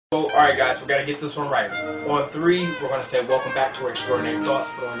So, all right, guys, we got to get this one right. On three, we're going to say, welcome back to Extraordinary Thoughts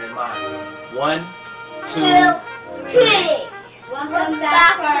for On Their Mind. 1, 2, 3. Welcome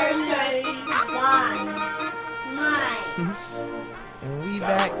back to Extraordinary Minds. And we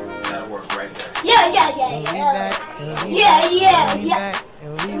back. That'll work right there. Yeah. And we back. And we Yeah. back.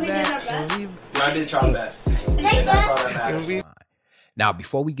 And we back. And we Y'all did y'all best. And that's all that matters. Now,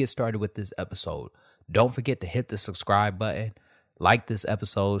 before we get started with this episode, don't forget to hit the subscribe button, like this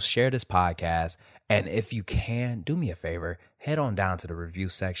episode, share this podcast, and if you can, do me a favor, head on down to the review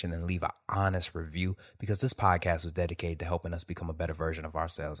section and leave an honest review, because this podcast was dedicated to helping us become a better version of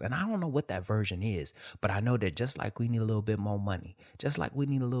ourselves. And I don't know what that version is, but I know that just like we need a little bit more money, just like we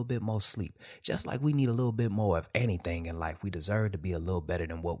need a little bit more sleep, just like we need a little bit more of anything in life, we deserve to be a little better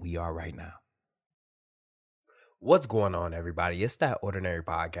than what we are right now. What's going on, everybody? It's that ordinary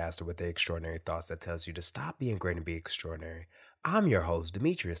podcaster with the extraordinary thoughts that tells you to stop being great and be extraordinary. I'm your host,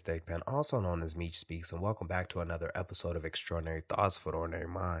 Demetrius Thigpen, also known as Meech Speaks, and welcome back to another episode of Extraordinary Thoughts for the Ordinary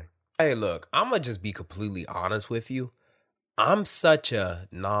Mind. Hey, look, I'm going to just be completely honest with you. I'm such a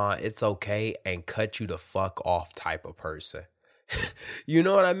it's okay and cut you the fuck off type of person. You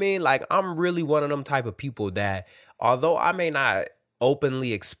know what I mean? Like, I'm really one of them type of people that, although I may not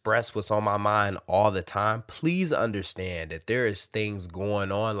openly express what's on my mind all the time, please understand that there is things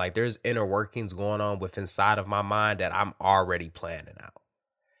going on, like there's inner workings going on with inside of my mind that I'm already planning out.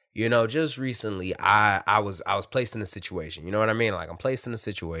 You know, just recently I was placed in a situation, you know what I mean? Like, I'm placed in a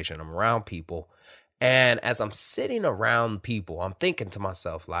situation, I'm around people, and as I'm sitting around people, I'm thinking to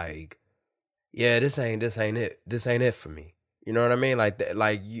myself, like, yeah, this ain't it for me. You know what I mean?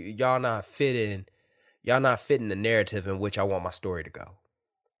 Like y'all not fitting the narrative in which I want my story to go.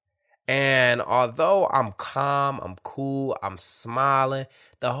 And although I'm calm, I'm cool, I'm smiling,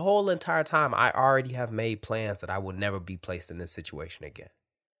 the whole entire time I already have made plans that I will never be placed in this situation again.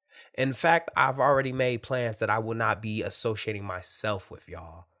 In fact, I've already made plans that I will not be associating myself with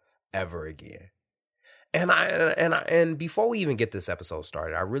y'all ever again. And before we even get this episode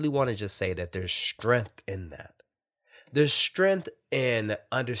started, I really want to just say that there's strength in that. There's strength in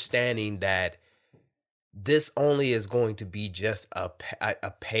understanding that this only is going to be just a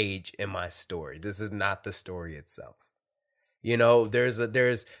page in my story. This is not the story itself. You know,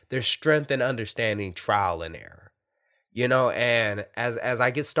 there's strength in understanding trial and error. You know, and as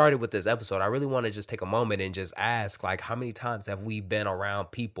I get started with this episode, I really want to just take a moment and just ask, like, how many times have we been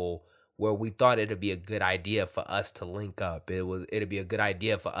around people where we thought it'd be a good idea for us to link up? It'd be a good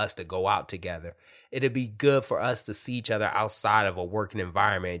idea for us to go out together. It'd be good for us to see each other outside of a working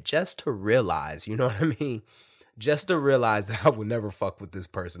environment, just to realize, you know what I mean? Just to realize that I would never fuck with this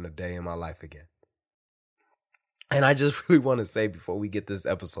person a day in my life again. And I just really want to say before we get this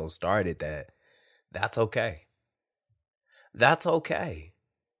episode started that that's okay. That's okay.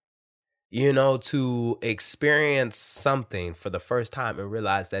 You know, to experience something for the first time and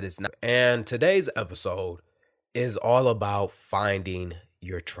realize that it's not. And today's episode is all about finding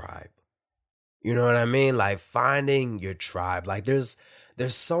your tribe. You know what I mean? Like, finding your tribe. Like, there's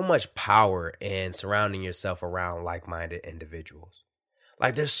so much power in surrounding yourself around like-minded individuals.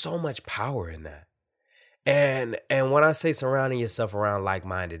 Like, there's so much power in that. And when I say surrounding yourself around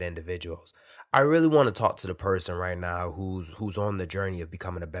like-minded individuals, I really want to talk to the person right now who's on the journey of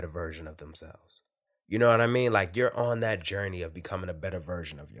becoming a better version of themselves. You know what I mean? Like, you're on that journey of becoming a better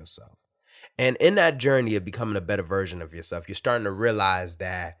version of yourself. And in that journey of becoming a better version of yourself, you're starting to realize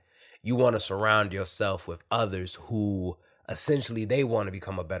that you want to surround yourself with others who essentially they want to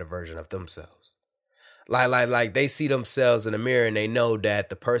become a better version of themselves. Like they see themselves in the mirror and they know that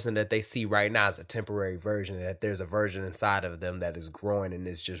the person that they see right now is a temporary version, that there's a version inside of them that is growing and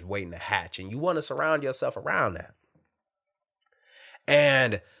is just waiting to hatch. And you want to surround yourself around that.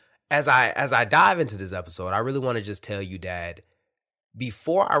 And as I dive into this episode, I really want to just tell you that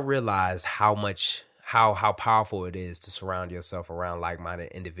before I realized how powerful it is to surround yourself around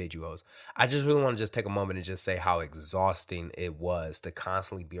like-minded individuals, I just really want to just take a moment and just say how exhausting it was to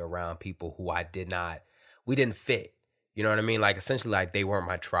constantly be around people who we didn't fit. You know what I mean? Like, essentially, like, they weren't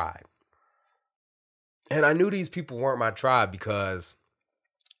my tribe. And I knew these people weren't my tribe because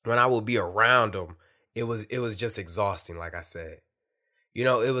when I would be around them, it was just exhausting, like I said. You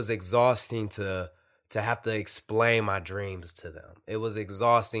know, it was exhausting to have to explain my dreams to them. It was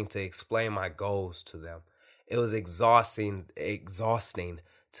exhausting to explain my goals to them. It was exhausting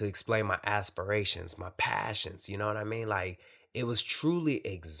to explain my aspirations, my passions. You know what I mean? Like, it was truly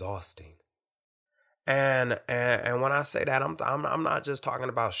exhausting. And when I say that, I'm not just talking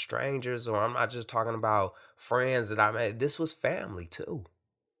about strangers, or I'm not just talking about friends that I met. This was family too.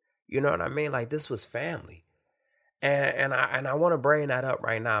 You know what I mean? Like, this was family. And I want to bring that up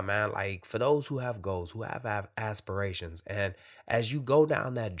right now, man. Like, for those who have goals, who have aspirations, and as you go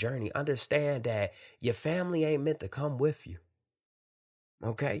down that journey, understand that your family ain't meant to come with you.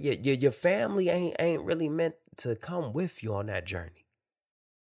 Okay, your family ain't really meant to come with you on that journey.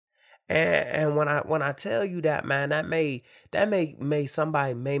 And when I tell you that, man, that may make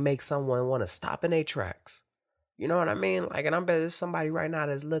someone want to stop in their tracks. You know what I mean? Like, and I bet there's somebody right now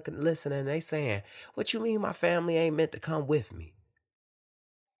that's listening, they saying, "What you mean my family ain't meant to come with me?"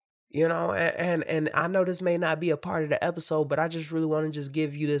 You know, and I know this may not be a part of the episode, but I just really want to just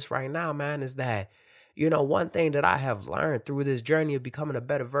give you this right now, man, is that, you know, one thing that I have learned through this journey of becoming a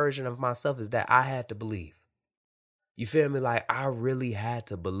better version of myself is that I had to believe. You feel me? Like, I really had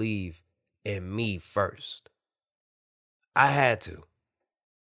to believe in me first. I had to.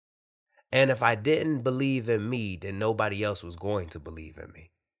 And if I didn't believe in me, then nobody else was going to believe in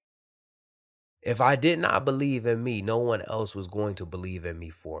me. If I did not believe in me, no one else was going to believe in me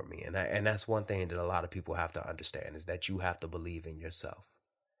for me. And that's one thing that a lot of people have to understand, is that you have to believe in yourself.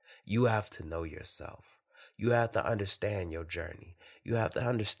 You have to know yourself. You have to understand your journey. You have to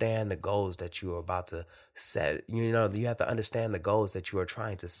understand the goals that you are about to set. You know, you have to understand the goals that you are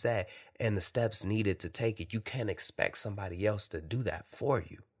trying to set and the steps needed to take it. You can't expect somebody else to do that for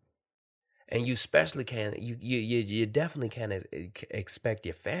you. And you especially can't, you definitely can't expect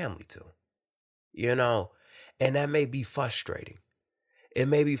your family to, you know, and that may be frustrating. It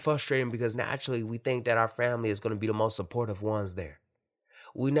may be frustrating because naturally we think that our family is going to be the most supportive ones there.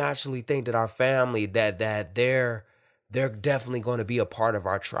 We naturally think that our family, that they're definitely going to be a part of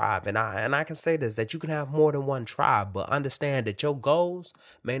our tribe. And I can say this, that you can have more than one tribe, but understand that your goals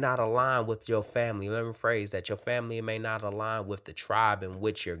may not align with your family. Let me phrase that: your family may not align with the tribe in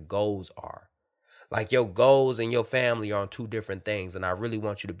which your goals are. Like, your goals and your family are on two different things, and I really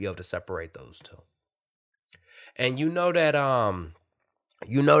want you to be able to separate those two. And you know that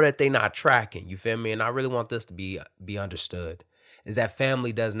they're not tracking, you feel me? And I really want this to be understood, is that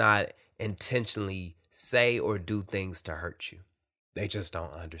family does not intentionally say or do things to hurt you. They just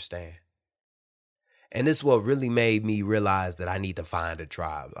don't understand. And this is what really made me realize that I need to find a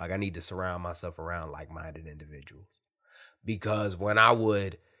tribe. Like, I need to surround myself around like-minded individuals. Because when I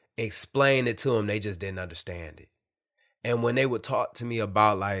would explain it to them, they just didn't understand it. And when they would talk to me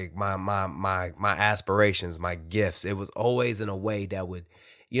about like my aspirations, my gifts, it was always in a way that would,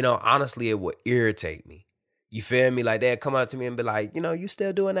 you know, honestly, it would irritate me. You feel me? Like, they'd come up to me and be like, you know, you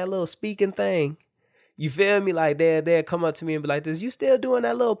still doing that little speaking thing? You feel me? Like, they'd come up to me and be like this, you still doing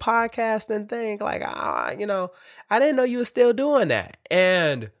that little podcasting thing? Like, you know, I didn't know you were still doing that.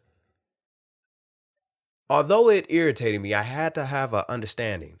 And although it irritated me, I had to have an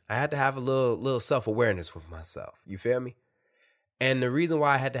understanding. I had to have a little self-awareness with myself. You feel me? And the reason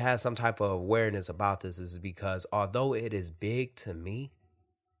why I had to have some type of awareness about this is because although it is big to me,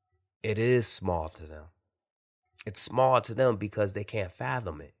 it is small to them. It's small to them because they can't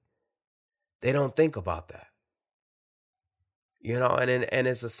fathom it. They don't think about that. You know, and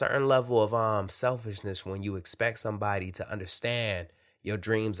it's a certain level of selfishness when you expect somebody to understand your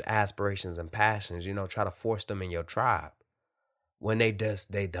dreams, aspirations, and passions, you know, try to force them in your tribe when they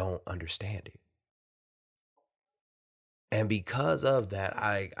don't understand it. And because of that,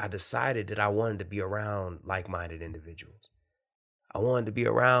 I decided that I wanted to be around like-minded individuals. I wanted to be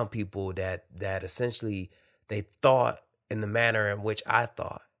around people that essentially they thought in the manner in which I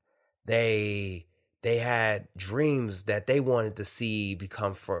thought. They had dreams that they wanted to see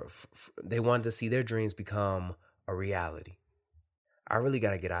become they wanted to see their dreams become a reality. I really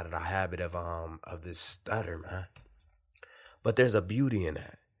got to get out of the habit of this stutter, man. But there's a beauty in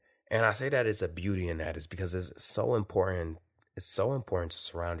that. And I say that it's a beauty in that is because it's so important. It's so important to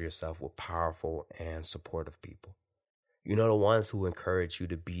surround yourself with powerful and supportive people. You know, the ones who encourage you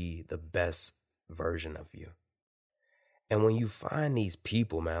to be the best version of you. And when you find these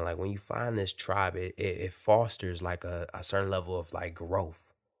people, man, like when you find this tribe, it fosters like a certain level of like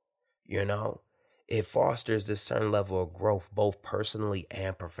growth, you know? It fosters this certain level of growth, both personally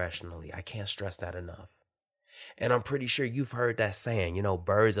and professionally. I can't stress that enough. And I'm pretty sure you've heard that saying, you know,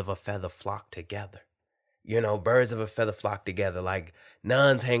 birds of a feather flock together. You know, birds of a feather flock together. Like,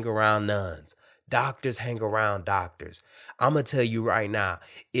 nuns hang around nuns. Doctors hang around doctors. I'm going to tell you right now,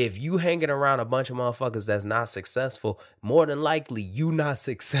 if you hanging around a bunch of motherfuckers that's not successful, more than likely you not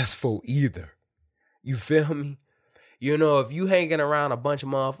successful either. You feel me? You know, if you hanging around a bunch of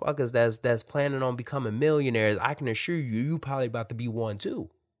motherfuckers that's planning on becoming millionaires, I can assure you probably about to be one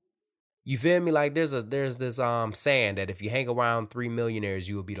too. You feel me? Like there's this saying that if you hang around 3 millionaires,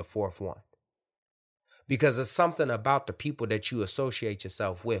 you will be the fourth one. Because it's something about the people that you associate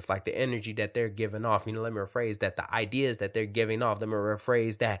yourself with, like the energy that they're giving off. Let me rephrase that. The ideas that they're giving off. Let me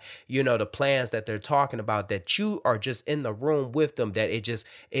rephrase that. The plans that they're talking about, that you are just in the room with them, that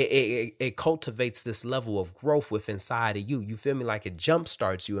it cultivates this level of growth within inside of you. You feel me? Like it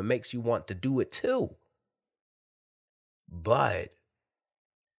jumpstarts you and makes you want to do it too. But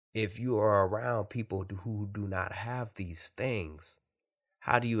if you are around people who do not have these things,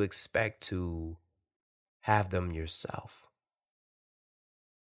 how do you expect to have them yourself?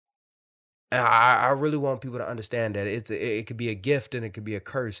 And I really want people to understand that it could be a gift and it could be a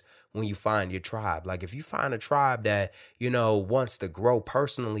curse when you find your tribe. Like if you find a tribe that, wants to grow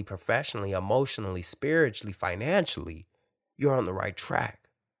personally, professionally, emotionally, spiritually, financially, you're on the right track.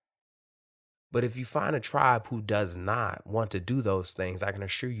 But if you find a tribe who does not want to do those things, I can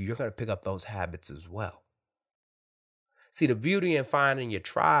assure you, you're going to pick up those habits as well. See, the beauty in finding your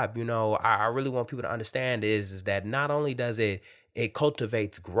tribe, I really want people to understand is that not only does it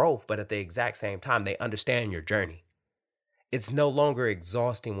cultivates growth, but at the exact same time, they understand your journey. It's no longer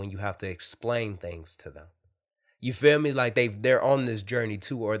exhausting when you have to explain things to them. You feel me? Like they're on this journey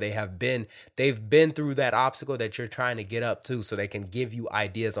too, or they've been through that obstacle that you're trying to get up to, so they can give you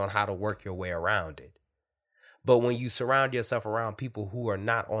ideas on how to work your way around it. But when you surround yourself around people who are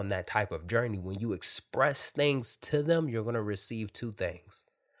not on that type of journey, when you express things to them, you're going to receive two things.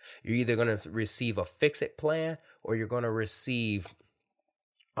 You're either going to receive a fix-it plan, or you're going to receive,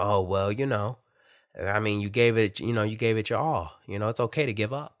 oh, well, you gave it your all. It's okay to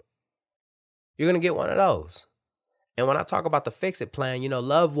give up. You're going to get one of those. And when I talk about the fix-it plan,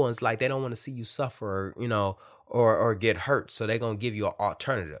 loved ones, like they don't want to see you suffer, or get hurt. So they're going to give you an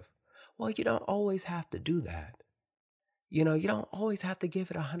alternative. Well, you don't always have to do that. You don't always have to give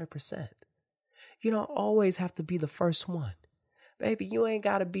it 100%. You don't always have to be the first one. Baby, you ain't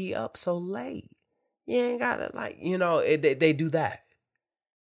got to be up so late. You ain't got to they do that.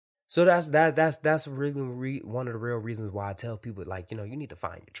 So that's really one of the real reasons why I tell people, you need to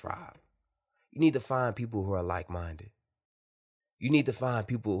find your tribe. You need to find people who are like-minded. You need to find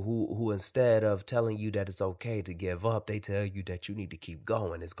people who instead of telling you that it's okay to give up, they tell you that you need to keep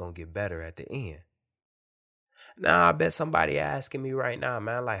going. It's going to get better at the end. Now, I bet somebody asking me right now,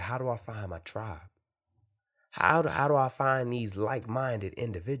 man, like, how do I find my tribe? How do I find these like-minded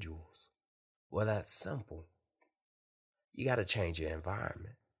individuals? Well, that's simple. You got to change your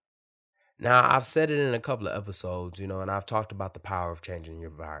environment. Now, I've said it in a couple of episodes, and I've talked about the power of changing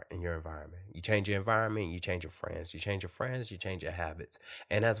your environment. You change your environment, you change your friends. You change your friends, you change your habits.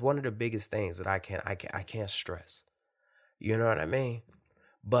 And that's one of the biggest things that I can't stress. You know what I mean?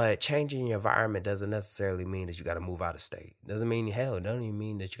 But changing your environment doesn't necessarily mean that you got to move out of state. It doesn't even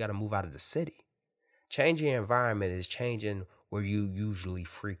mean that you got to move out of the city. Changing your environment is changing where you usually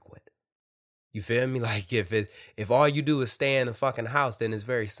frequent. You feel me? Like if all you do is stay in the fucking house, then it's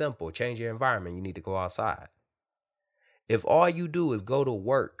very simple. Change your environment. You need to go outside. If all you do is go to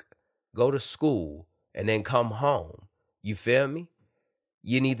work, go to school, and then come home, you feel me?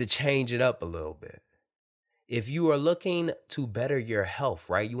 You need to change it up a little bit. If you are looking to better your health,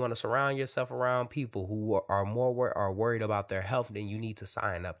 right? You want to surround yourself around people who are worried about their health, then you need to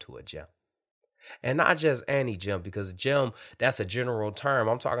sign up to a gym. And not just any gym, because gym, that's a general term.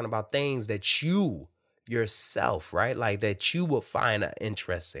 I'm talking about things that you yourself, right? Like that you will find an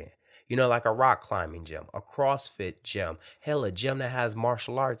interest in. Like a rock climbing gym, a CrossFit gym, hell, a gym that has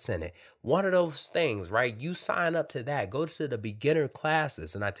martial arts in it. One of those things, right? You sign up to that. Go to the beginner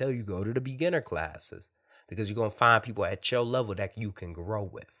classes. And I tell you, go to the beginner classes because you're going to find people at your level that you can grow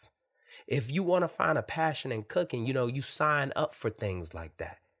with. If you want to find a passion in cooking, you sign up for things like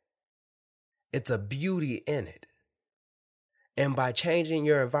that. It's a beauty in it. And by changing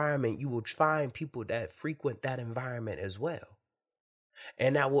your environment, you will find people that frequent that environment as well.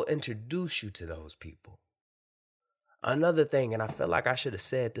 And that will introduce you to those people. Another thing, and I feel like I should have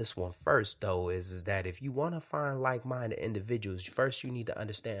said this one first, though, is that if you want to find like-minded individuals, first you need to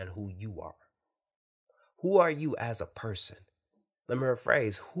understand who you are. Who are you as a person? Let me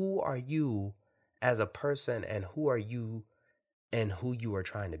rephrase. Who are you as a person, and who are you and who you are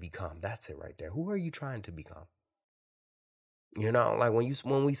trying to become? That's it right there. Who are you trying to become? Like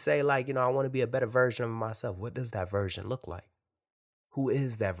when we say I want to be a better version of myself, what does that version look like? Who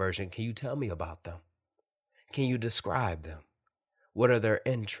is that version? Can you tell me about them? Can you describe them? What are their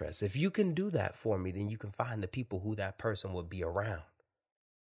interests? If you can do that for me, then you can find the people who that person would be around.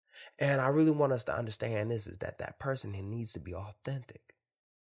 And I really want us to understand this, is that person needs to be authentic.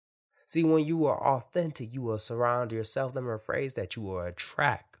 See, when you are authentic, you will surround yourself. Let me rephrase that.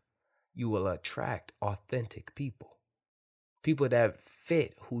 You will attract authentic people. People that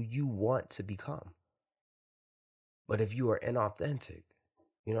fit who you want to become. But if you are inauthentic,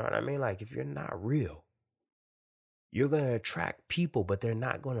 you know what I mean? Like if you're not real, you're going to attract people, but they're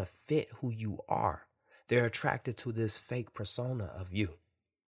not going to fit who you are. They're attracted to this fake persona of you.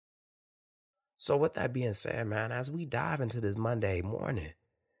 So with that being said, man, as we dive into this Monday morning,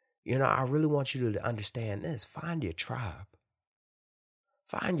 you know, I really want you to understand this. Find your tribe.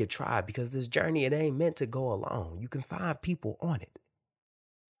 Find your tribe, because this journey, it ain't meant to go alone. You can find people on it.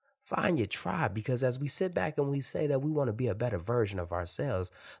 Find your tribe, because as we sit back and we say that we want to be a better version of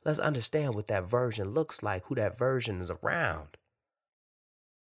ourselves, let's understand what that version looks like, who that version is around.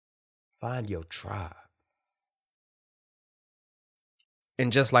 Find your tribe.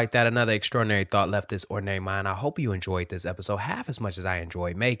 And just like that, another extraordinary thought left this ordinary mind. I hope you enjoyed this episode half as much as I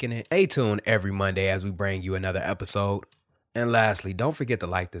enjoyed making it. Stay tuned every Monday as we bring you another episode. And lastly, don't forget to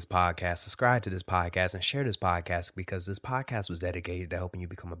like this podcast, subscribe to this podcast, and share this podcast, because this podcast was dedicated to helping you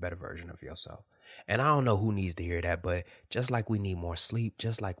become a better version of yourself. And I don't know who needs to hear that, but just like we need more sleep,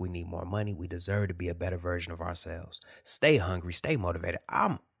 just like we need more money, we deserve to be a better version of ourselves. Stay hungry, stay motivated.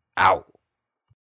 I'm out.